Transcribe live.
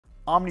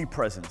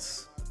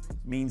Omnipresence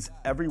means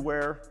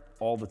everywhere,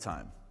 all the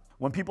time.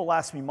 When people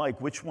ask me, Mike,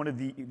 which one of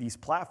these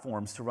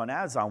platforms to run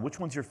ads on, which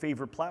one's your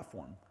favorite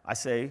platform? I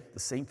say the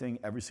same thing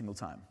every single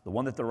time, the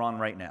one that they're on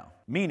right now.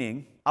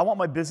 Meaning, I want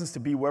my business to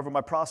be wherever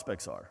my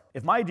prospects are.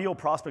 If my ideal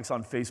prospect's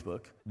on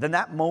Facebook, then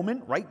that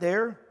moment right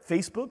there,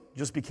 Facebook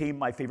just became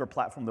my favorite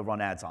platform to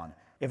run ads on.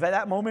 If at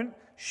that moment,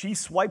 she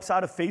swipes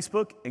out of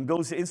Facebook and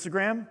goes to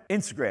Instagram,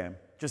 Instagram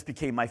just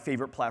became my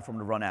favorite platform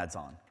to run ads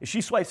on. If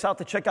she swipes out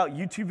to check out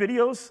YouTube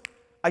videos,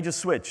 I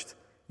just switched.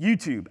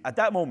 YouTube, at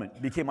that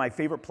moment, became my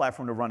favorite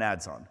platform to run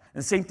ads on. And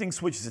the same thing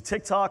switches to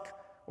TikTok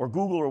or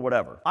Google or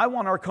whatever. I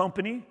want our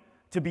company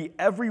to be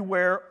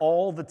everywhere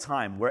all the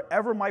time.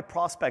 Wherever my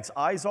prospects'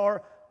 eyes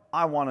are,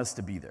 I want us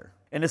to be there.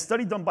 In a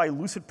study done by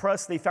Lucid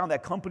Press, they found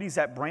that companies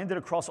that branded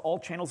across all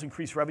channels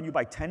increased revenue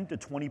by 10 to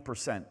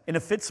 20%. In a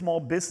Fit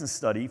Small Business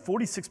study,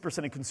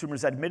 46% of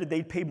consumers admitted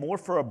they'd pay more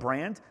for a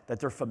brand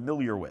that they're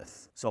familiar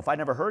with. So if I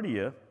never heard of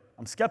you,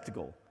 I'm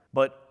skeptical.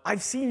 But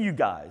I've seen you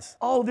guys.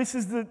 Oh, this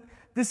is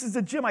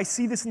the gym. I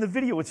see this in the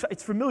video.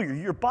 It's familiar.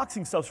 Your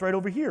boxing stuff's right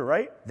over here,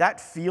 right?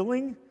 That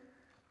feeling,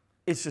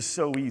 it's just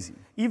so easy.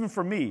 Even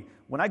for me,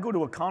 when I go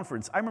to a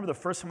conference, I remember the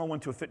first time I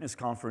went to a fitness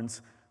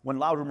conference when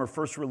Loud Rumor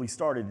first really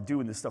started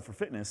doing this stuff for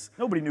fitness.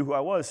 Nobody knew who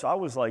I was, so I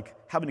was like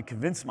having to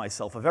convince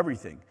myself of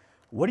everything.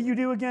 What do you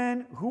do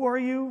again? Who are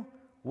you?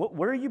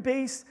 Where are you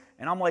based?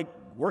 And I'm like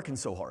working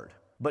so hard.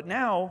 But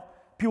now,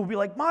 people will be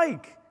like,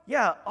 Mike,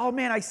 yeah, oh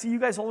man, I see you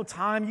guys all the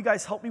time. You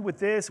guys helped me with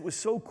this. It was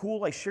so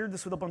cool. I shared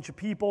this with a bunch of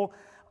people.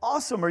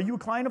 Awesome. Are you a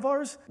client of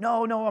ours?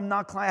 No, I'm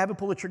not a client. I haven't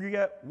pulled the trigger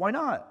yet. Why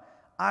not?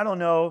 I don't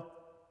know.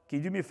 Can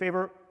you do me a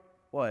favor?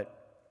 What?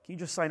 Can you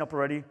just sign up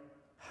already?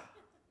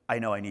 I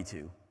know I need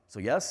to. So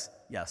yes,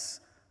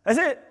 yes. That's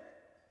it.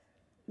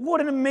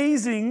 What an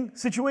amazing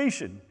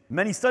situation.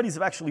 Many studies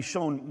have actually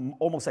shown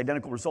almost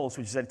identical results,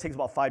 which is that it takes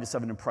about 5 to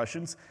 7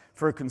 impressions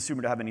for a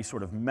consumer to have any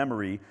sort of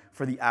memory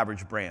for the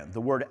average brand. The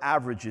word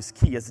average is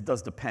key, as it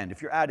does depend.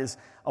 If your ad is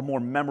a more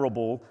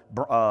memorable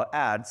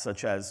ad,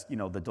 such as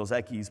the Dos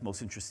Equis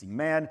Most Interesting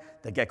Man,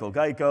 the Gecko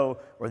Geico,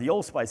 or the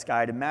Old Spice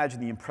guy, I'd imagine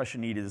the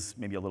impression need is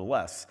maybe a little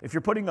less. If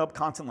you're putting up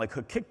content like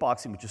Hook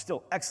Kickboxing, which is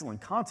still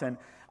excellent content,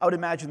 I would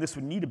imagine this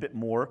would need a bit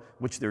more,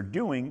 which they're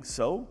doing,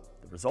 so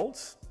the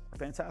results are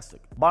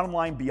fantastic. Bottom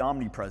line, be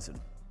omnipresent.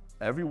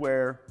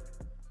 Everywhere,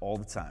 all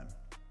the time.